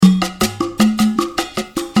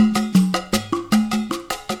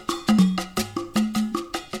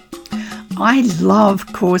I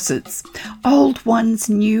love corsets. Old ones,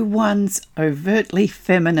 new ones, overtly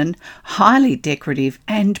feminine, highly decorative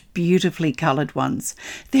and beautifully coloured ones.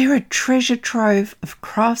 They're a treasure trove of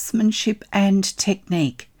craftsmanship and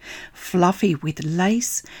technique. Fluffy with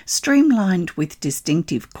lace, streamlined with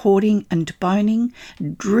distinctive cording and boning,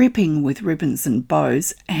 dripping with ribbons and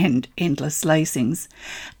bows and endless lacings.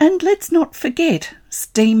 And let's not forget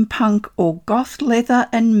steampunk or goth leather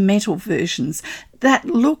and metal versions that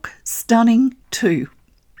look stunning too.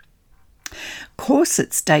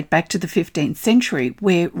 Corsets date back to the 15th century,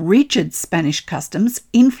 where rigid Spanish customs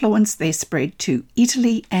influenced their spread to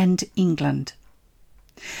Italy and England.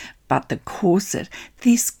 But the corset,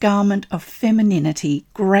 this garment of femininity,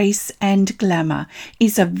 grace and glamour,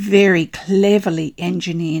 is a very cleverly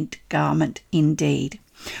engineered garment indeed,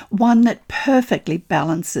 one that perfectly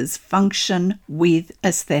balances function with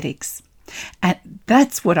aesthetics. And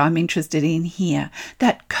that's what I'm interested in here,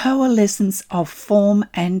 that coalescence of form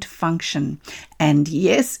and function. And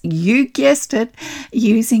yes, you guessed it,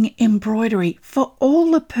 using embroidery for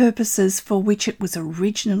all the purposes for which it was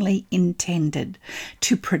originally intended,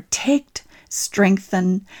 to protect,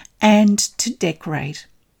 strengthen, and to decorate.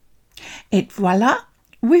 Et voila,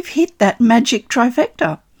 we've hit that magic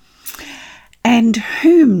trifecta. And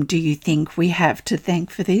whom do you think we have to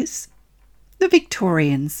thank for this? The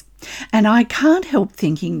Victorians. And I can't help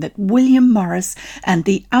thinking that William Morris and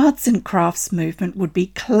the arts and crafts movement would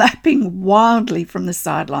be clapping wildly from the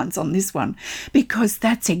sidelines on this one, because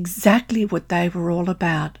that's exactly what they were all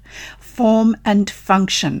about. Form and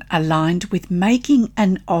function aligned with making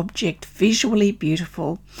an object visually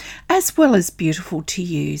beautiful, as well as beautiful to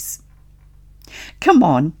use. Come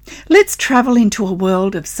on, let's travel into a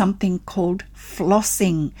world of something called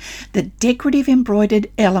flossing, the decorative embroidered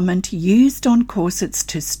element used on corsets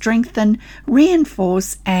to strengthen,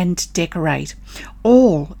 reinforce and decorate,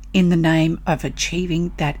 all in the name of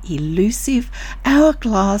achieving that elusive,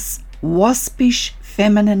 hourglass, waspish,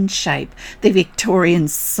 feminine shape the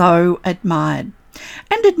Victorians so admired,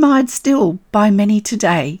 and admired still by many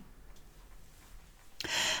today.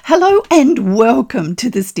 Hello and welcome to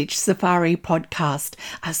the Stitch Safari podcast,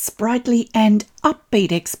 a sprightly and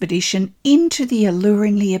upbeat expedition into the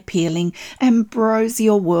alluringly appealing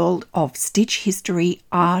ambrosial world of stitch history,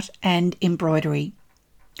 art and embroidery.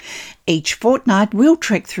 Each fortnight we'll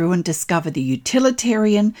trek through and discover the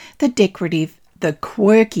utilitarian, the decorative, the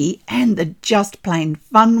quirky and the just plain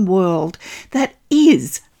fun world that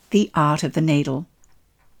is the art of the needle.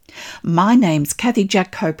 My name's Kathy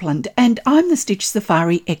Jack Copeland and I'm the Stitch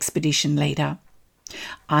Safari Expedition Leader.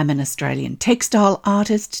 I'm an Australian textile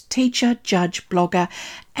artist, teacher, judge, blogger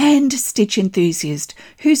and stitch enthusiast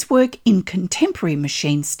whose work in contemporary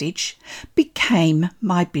machine stitch became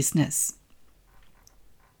my business.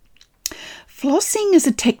 Flossing is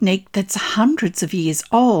a technique that's hundreds of years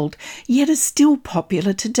old, yet is still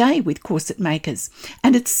popular today with corset makers,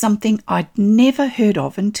 and it's something I'd never heard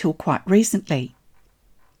of until quite recently.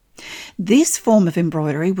 This form of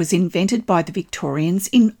embroidery was invented by the Victorians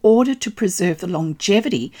in order to preserve the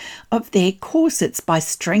longevity of their corsets by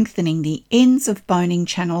strengthening the ends of boning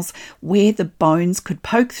channels where the bones could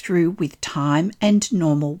poke through with time and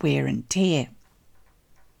normal wear and tear.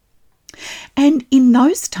 And in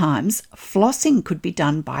those times, flossing could be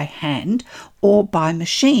done by hand or by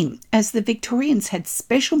machine, as the Victorians had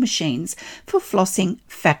special machines for flossing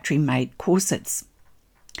factory-made corsets.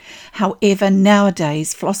 However,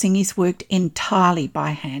 nowadays flossing is worked entirely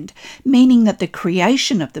by hand, meaning that the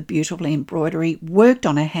creation of the beautiful embroidery worked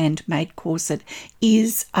on a handmade corset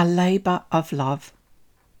is a labour of love.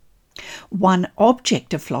 One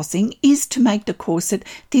object of flossing is to make the corset,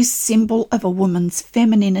 this symbol of a woman's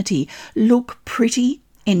femininity, look pretty,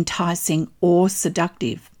 enticing or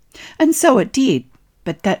seductive. And so it did,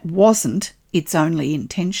 but that wasn't its only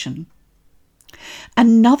intention.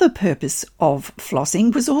 Another purpose of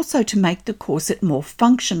flossing was also to make the corset more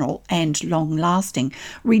functional and long-lasting,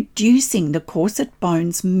 reducing the corset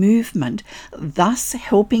bone's movement, thus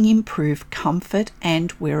helping improve comfort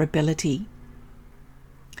and wearability.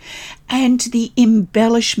 And the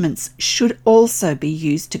embellishments should also be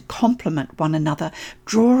used to complement one another,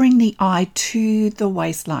 drawing the eye to the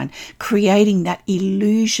waistline, creating that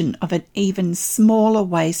illusion of an even smaller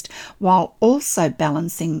waist while also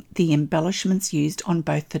balancing the embellishments used on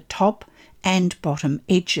both the top and bottom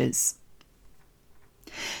edges.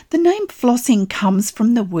 The name flossing comes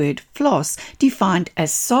from the word floss, defined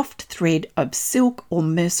as soft thread of silk or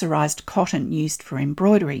mercerized cotton used for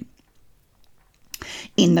embroidery.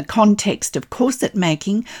 In the context of corset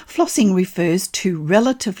making, flossing refers to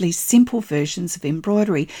relatively simple versions of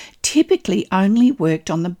embroidery, typically only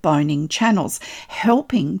worked on the boning channels,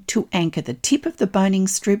 helping to anchor the tip of the boning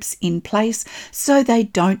strips in place so they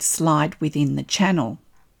don't slide within the channel.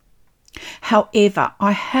 However,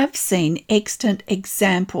 I have seen extant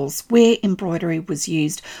examples where embroidery was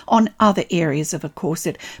used on other areas of a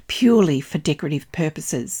corset purely for decorative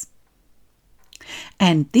purposes.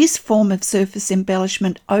 And this form of surface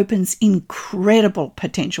embellishment opens incredible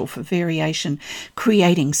potential for variation,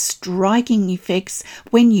 creating striking effects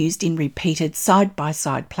when used in repeated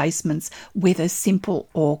side-by-side placements, whether simple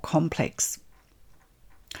or complex.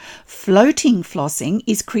 Floating flossing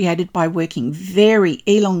is created by working very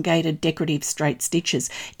elongated decorative straight stitches.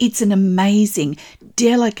 It's an amazing,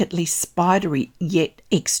 delicately spidery yet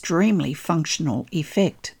extremely functional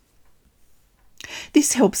effect.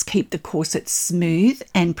 This helps keep the corset smooth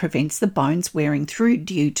and prevents the bones wearing through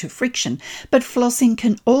due to friction, but flossing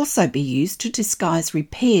can also be used to disguise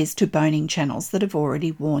repairs to boning channels that have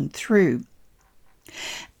already worn through.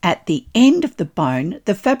 At the end of the bone,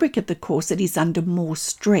 the fabric of the corset is under more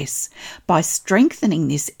stress. By strengthening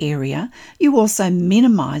this area, you also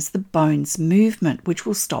minimise the bone's movement, which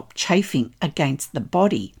will stop chafing against the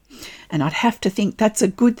body. And I'd have to think that's a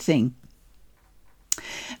good thing.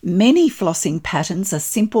 Many flossing patterns are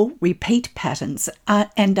simple repeat patterns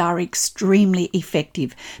and are extremely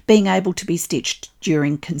effective, being able to be stitched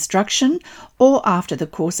during construction or after the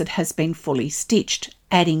corset has been fully stitched,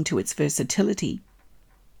 adding to its versatility.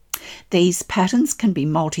 These patterns can be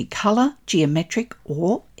multicolour, geometric,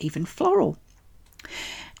 or even floral.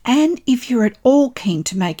 And if you're at all keen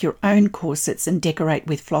to make your own corsets and decorate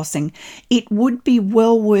with flossing, it would be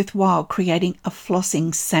well worthwhile creating a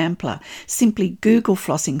flossing sampler. Simply Google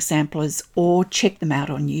flossing samplers or check them out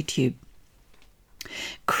on YouTube.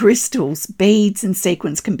 Crystals, beads and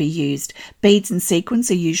sequins can be used. Beads and sequins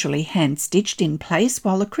are usually hand-stitched in place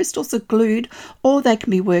while the crystals are glued, or they can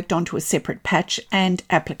be worked onto a separate patch and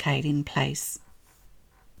appliqued in place.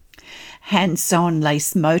 Hand-sewn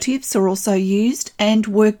lace motifs are also used and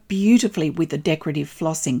work beautifully with the decorative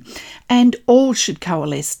flossing, and all should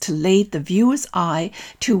coalesce to lead the viewer's eye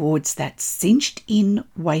towards that cinched-in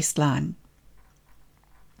waistline.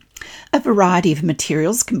 A variety of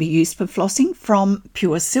materials can be used for flossing, from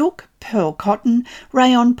pure silk, pearl cotton,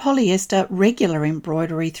 rayon, polyester, regular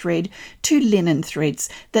embroidery thread to linen threads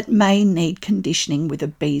that may need conditioning with a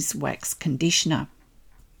beeswax conditioner.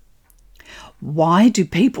 Why do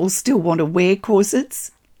people still want to wear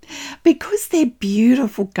corsets? Because they're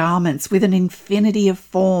beautiful garments with an infinity of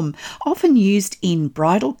form, often used in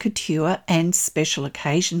bridal couture and special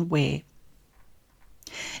occasion wear.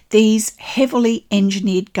 These heavily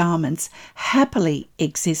engineered garments happily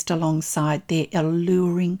exist alongside their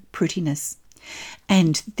alluring prettiness,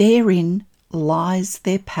 and therein lies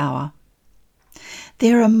their power.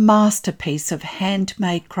 They're a masterpiece of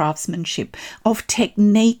handmade craftsmanship, of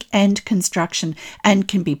technique and construction, and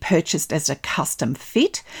can be purchased as a custom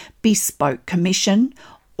fit, bespoke commission,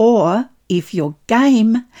 or, if you're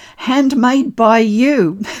game, handmade by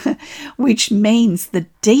you, which means the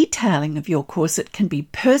detailing of your corset can be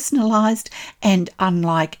personalised and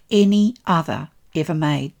unlike any other ever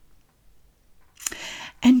made.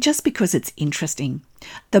 And just because it's interesting,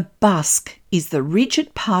 the busk is the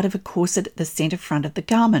rigid part of a corset at the centre front of the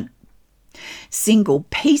garment. Single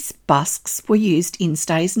piece busks were used in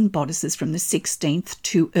stays and bodices from the 16th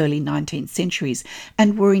to early 19th centuries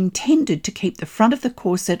and were intended to keep the front of the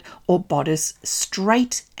corset or bodice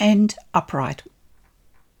straight and upright.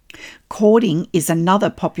 Cording is another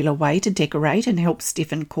popular way to decorate and help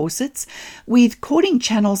stiffen corsets, with cording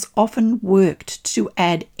channels often worked to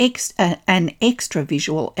add an extra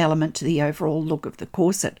visual element to the overall look of the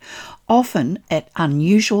corset, often at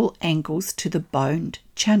unusual angles to the boned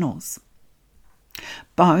channels.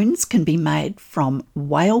 Bones can be made from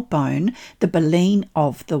whalebone, the baleen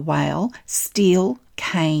of the whale, steel,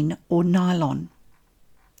 cane or nylon.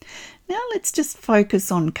 Now let's just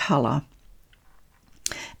focus on colour.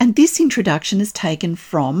 And this introduction is taken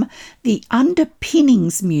from the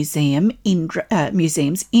Underpinnings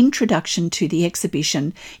Museum's introduction to the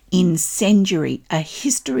exhibition Incendiary, A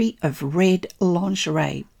History of Red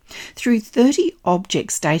Lingerie, through 30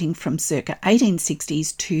 objects dating from circa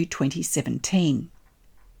 1860s to 2017.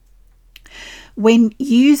 When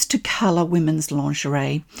used to colour women's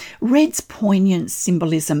lingerie, red's poignant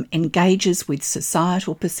symbolism engages with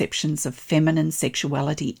societal perceptions of feminine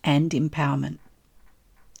sexuality and empowerment.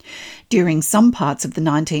 During some parts of the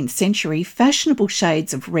 19th century, fashionable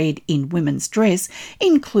shades of red in women's dress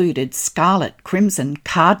included scarlet, crimson,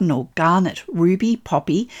 cardinal, garnet, ruby,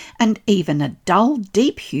 poppy, and even a dull,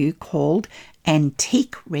 deep hue called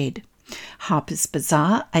antique red. Harper's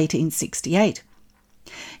Bazaar, 1868.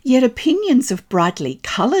 Yet opinions of brightly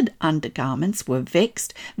coloured undergarments were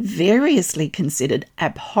vexed, variously considered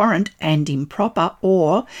abhorrent and improper,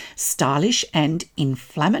 or stylish and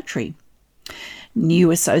inflammatory.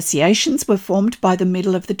 New associations were formed by the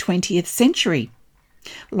middle of the 20th century.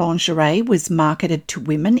 Lingerie was marketed to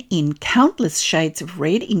women in countless shades of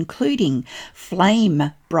red, including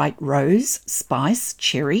flame, bright rose, spice,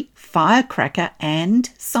 cherry, firecracker, and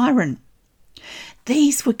siren.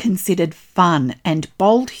 These were considered fun and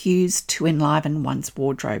bold hues to enliven one's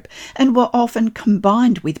wardrobe, and were often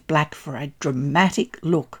combined with black for a dramatic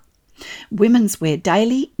look. Women's Wear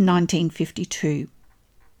Daily, 1952.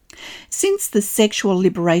 Since the sexual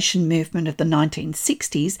liberation movement of the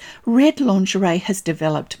 1960s, red lingerie has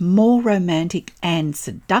developed more romantic and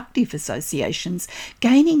seductive associations,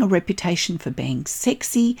 gaining a reputation for being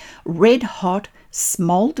sexy, red-hot,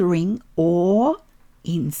 smouldering, or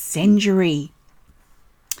incendiary.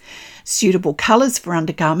 Suitable colours for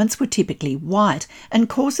undergarments were typically white, and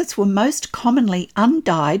corsets were most commonly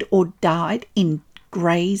undyed or dyed in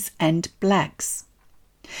greys and blacks.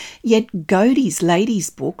 Yet Godey's Ladies'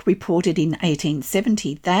 Book reported in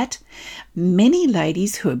 1870 that many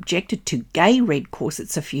ladies who objected to gay red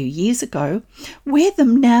corsets a few years ago wear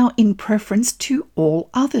them now in preference to all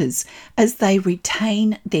others, as they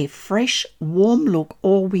retain their fresh, warm look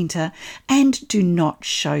all winter and do not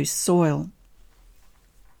show soil.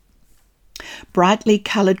 Brightly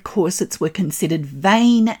coloured corsets were considered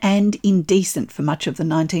vain and indecent for much of the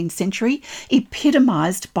 19th century,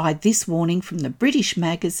 epitomised by this warning from the British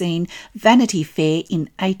magazine Vanity Fair in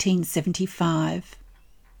 1875.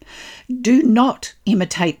 Do not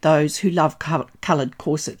imitate those who love coloured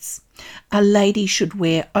corsets. A lady should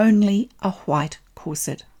wear only a white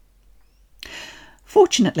corset.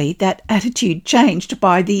 Fortunately, that attitude changed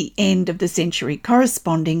by the end of the century,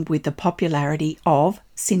 corresponding with the popularity of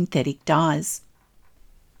synthetic dyes.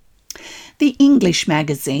 The English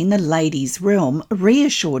magazine, The Ladies' Realm,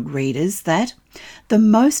 reassured readers that the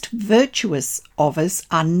most virtuous of us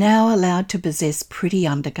are now allowed to possess pretty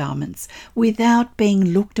undergarments without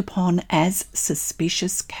being looked upon as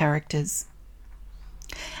suspicious characters.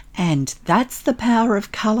 And that's the power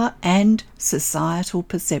of colour and societal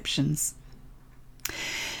perceptions.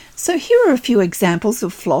 So here are a few examples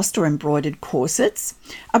of flossed or embroidered corsets.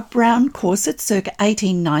 A brown corset circa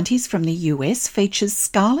 1890s from the US features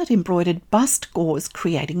scarlet embroidered bust gauze,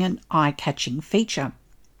 creating an eye-catching feature.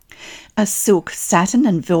 A silk, satin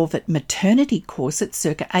and velvet maternity corset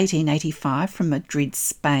circa 1885 from Madrid,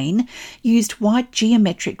 Spain, used white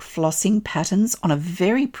geometric flossing patterns on a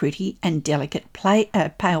very pretty and delicate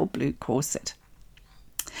pale blue corset.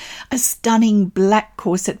 A stunning black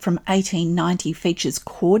corset from 1890 features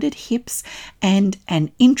corded hips and an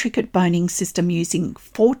intricate boning system using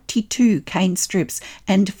 42 cane strips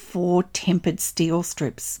and 4 tempered steel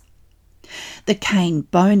strips. The cane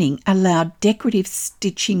boning allowed decorative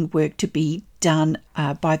stitching work to be done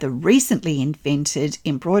by the recently invented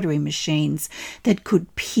embroidery machines that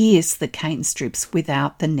could pierce the cane strips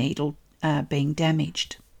without the needle being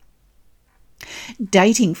damaged.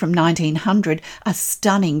 Dating from 1900, a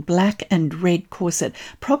stunning black and red corset,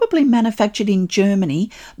 probably manufactured in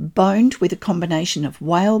Germany, boned with a combination of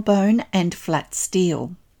whalebone and flat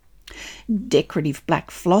steel. Decorative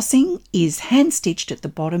black flossing is hand-stitched at the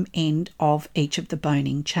bottom end of each of the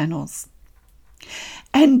boning channels.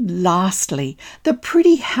 And lastly, the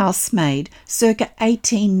pretty housemaid circa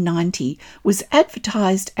 1890 was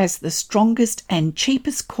advertised as the strongest and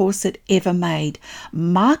cheapest corset ever made,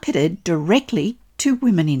 marketed directly to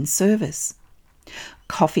women in service.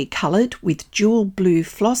 Coffee-coloured with jewel blue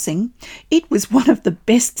flossing, it was one of the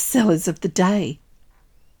best sellers of the day.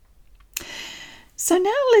 So now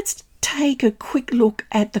let's take a quick look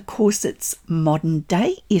at the corset's modern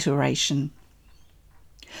day iteration.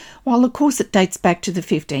 While the corset dates back to the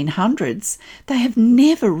 1500s, they have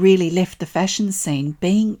never really left the fashion scene,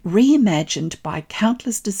 being reimagined by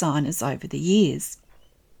countless designers over the years.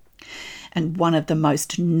 And one of the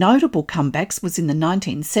most notable comebacks was in the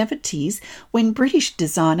 1970s, when British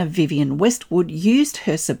designer Vivienne Westwood used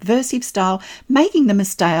her subversive style, making them a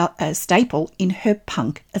staple in her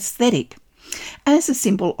punk aesthetic, as a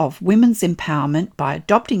symbol of women's empowerment by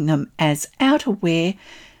adopting them as outerwear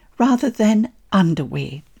rather than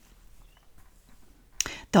underwear.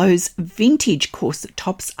 Those vintage corset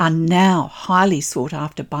tops are now highly sought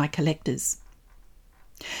after by collectors.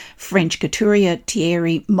 French couturier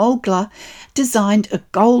Thierry Mugler designed a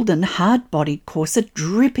golden hard-bodied corset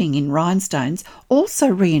dripping in rhinestones, also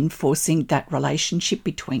reinforcing that relationship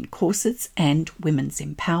between corsets and women's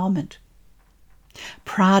empowerment.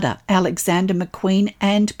 Prada, Alexander McQueen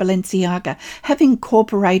and Balenciaga have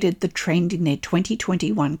incorporated the trend in their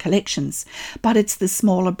 2021 collections, but it's the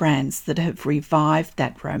smaller brands that have revived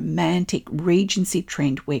that romantic Regency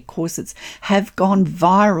trend where corsets have gone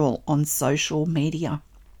viral on social media.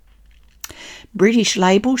 British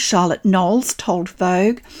label Charlotte Knowles told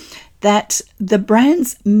Vogue that the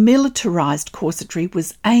brand's militarised corsetry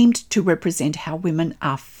was aimed to represent how women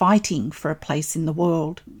are fighting for a place in the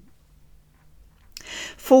world.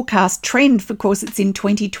 Forecast trend for corsets in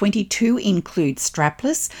 2022 includes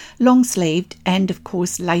strapless, long-sleeved and, of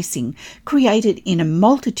course, lacing, created in a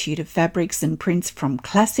multitude of fabrics and prints from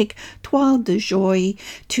classic toile de joie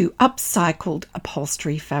to upcycled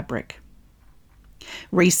upholstery fabric.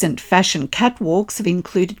 Recent fashion catwalks have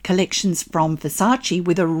included collections from Versace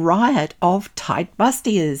with a riot of tight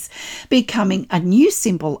bustiers, becoming a new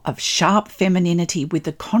symbol of sharp femininity with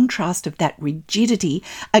the contrast of that rigidity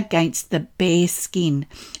against the bare skin,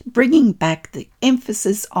 bringing back the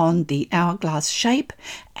emphasis on the hourglass shape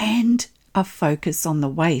and a focus on the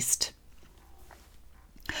waist.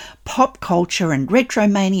 Pop culture and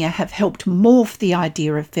retromania have helped morph the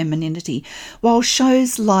idea of femininity, while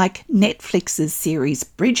shows like Netflix's series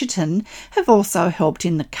Bridgerton have also helped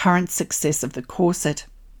in the current success of the corset.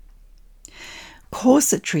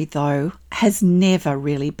 Corsetry, though, has never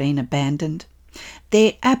really been abandoned.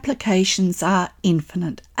 Their applications are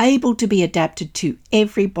infinite, able to be adapted to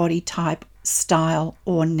every body type, style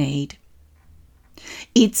or need.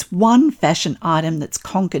 It's one fashion item that's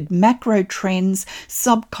conquered macro trends,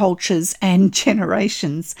 subcultures and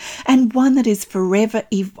generations, and one that is forever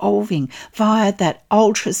evolving via that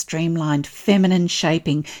ultra-streamlined feminine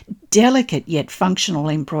shaping, delicate yet functional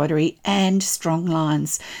embroidery and strong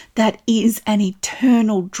lines that is an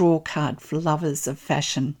eternal drawcard for lovers of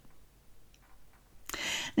fashion.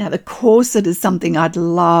 Now, the corset is something I'd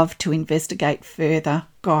love to investigate further.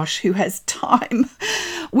 Gosh, who has time?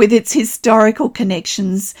 With its historical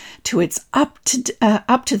connections to its up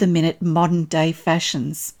to the minute modern day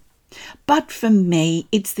fashions. But for me,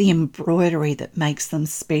 it's the embroidery that makes them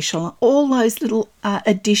special. All those little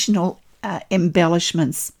additional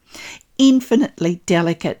embellishments. Infinitely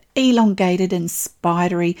delicate, elongated and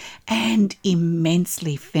spidery, and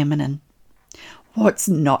immensely feminine. What's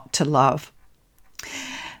not to love?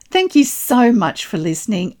 Thank you so much for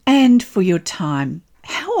listening and for your time.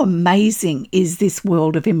 How amazing is this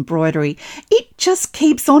world of embroidery? It just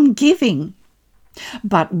keeps on giving.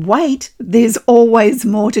 But wait, there's always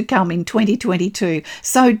more to come in 2022,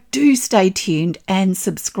 so do stay tuned and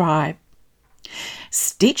subscribe.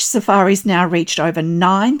 Stitch Safari's now reached over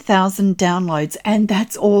 9,000 downloads, and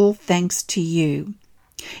that's all thanks to you.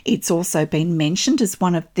 It's also been mentioned as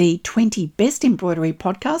one of the 20 best embroidery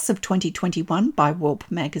podcasts of 2021 by Warp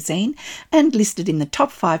magazine and listed in the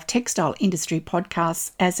top 5 textile industry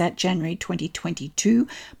podcasts as at January 2022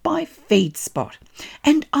 by FeedSpot.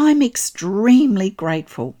 And I'm extremely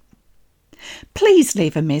grateful. Please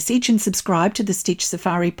leave a message and subscribe to the Stitch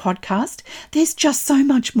Safari podcast. There's just so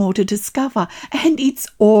much more to discover, and it's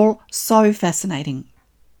all so fascinating.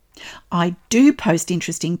 I do post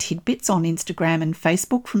interesting tidbits on Instagram and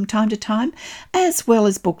Facebook from time to time, as well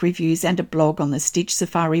as book reviews and a blog on the Stitch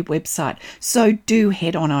Safari website, so do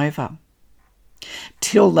head on over.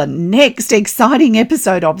 Till the next exciting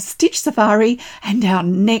episode of Stitch Safari and our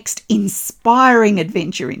next inspiring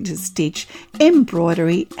adventure into stitch,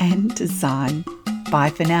 embroidery and design. Bye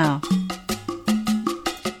for now.